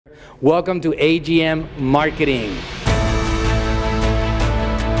Welcome to AGM Marketing.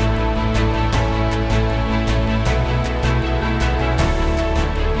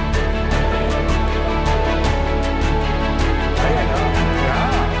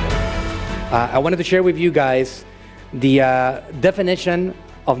 I wanted to share with you guys the definition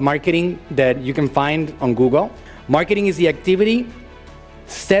of marketing that you can find on Google. Marketing is the activity,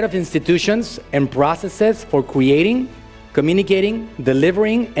 set of institutions and processes for creating, communicating,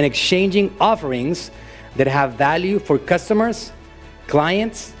 delivering, and exchanging offerings that have value for customers,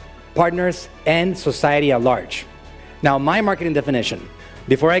 clients, partners, and society at large. Now, my marketing definition.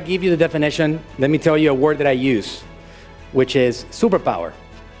 Before I give you the definition, let me tell you a word that I use, which is superpower.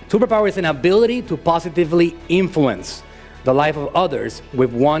 Superpower is an ability to positively influence the life of others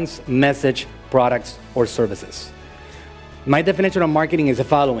with one's message, products, or services. My definition of marketing is the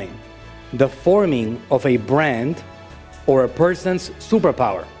following: the forming of a brand or a person's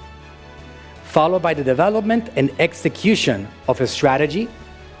superpower, followed by the development and execution of a strategy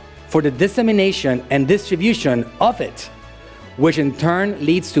for the dissemination and distribution of it, which in turn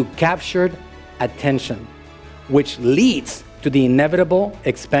leads to captured attention, which leads to the inevitable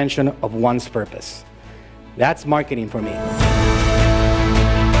expansion of one's purpose. That's marketing for me.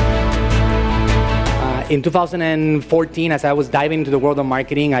 In 2014, as I was diving into the world of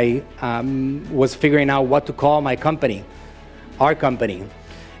marketing, I was figuring out what to call my company, our company.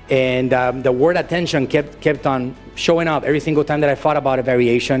 And the word attention kept on showing up every single time that I thought about a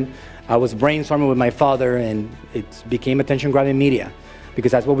variation. I was brainstorming with my father, and it became attention-grabbing media,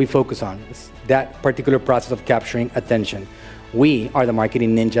 because that's what we focus on, is that particular process of capturing attention. We are the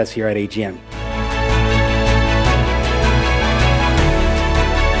marketing ninjas here at AGM.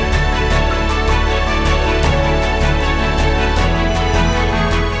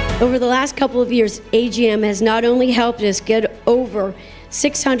 Over the last couple of years, AGM has not only helped us get over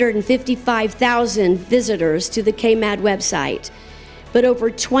 655,000 visitors to the KMAD website, but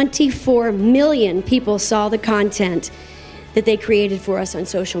over 24 million people saw the content that they created for us on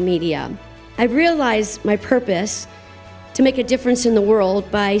social media. I realized my purpose to make a difference in the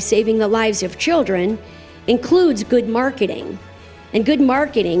world by saving the lives of children includes good marketing. And good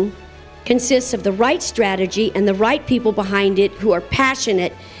marketing consists of the right strategy and the right people behind it who are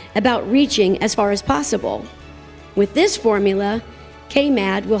passionate about reaching as far as possible. With this formula,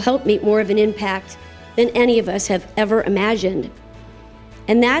 KMAD will help make more of an impact than any of us have ever imagined.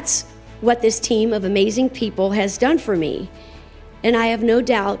 And that's what this team of amazing people has done for me. And I have no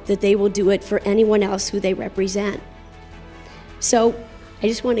doubt that they will do it for anyone else who they represent. So I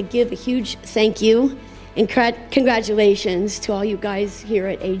just want to give a huge thank you and congratulations to all you guys here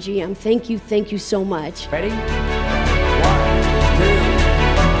at AGM. Thank you so much. Ready?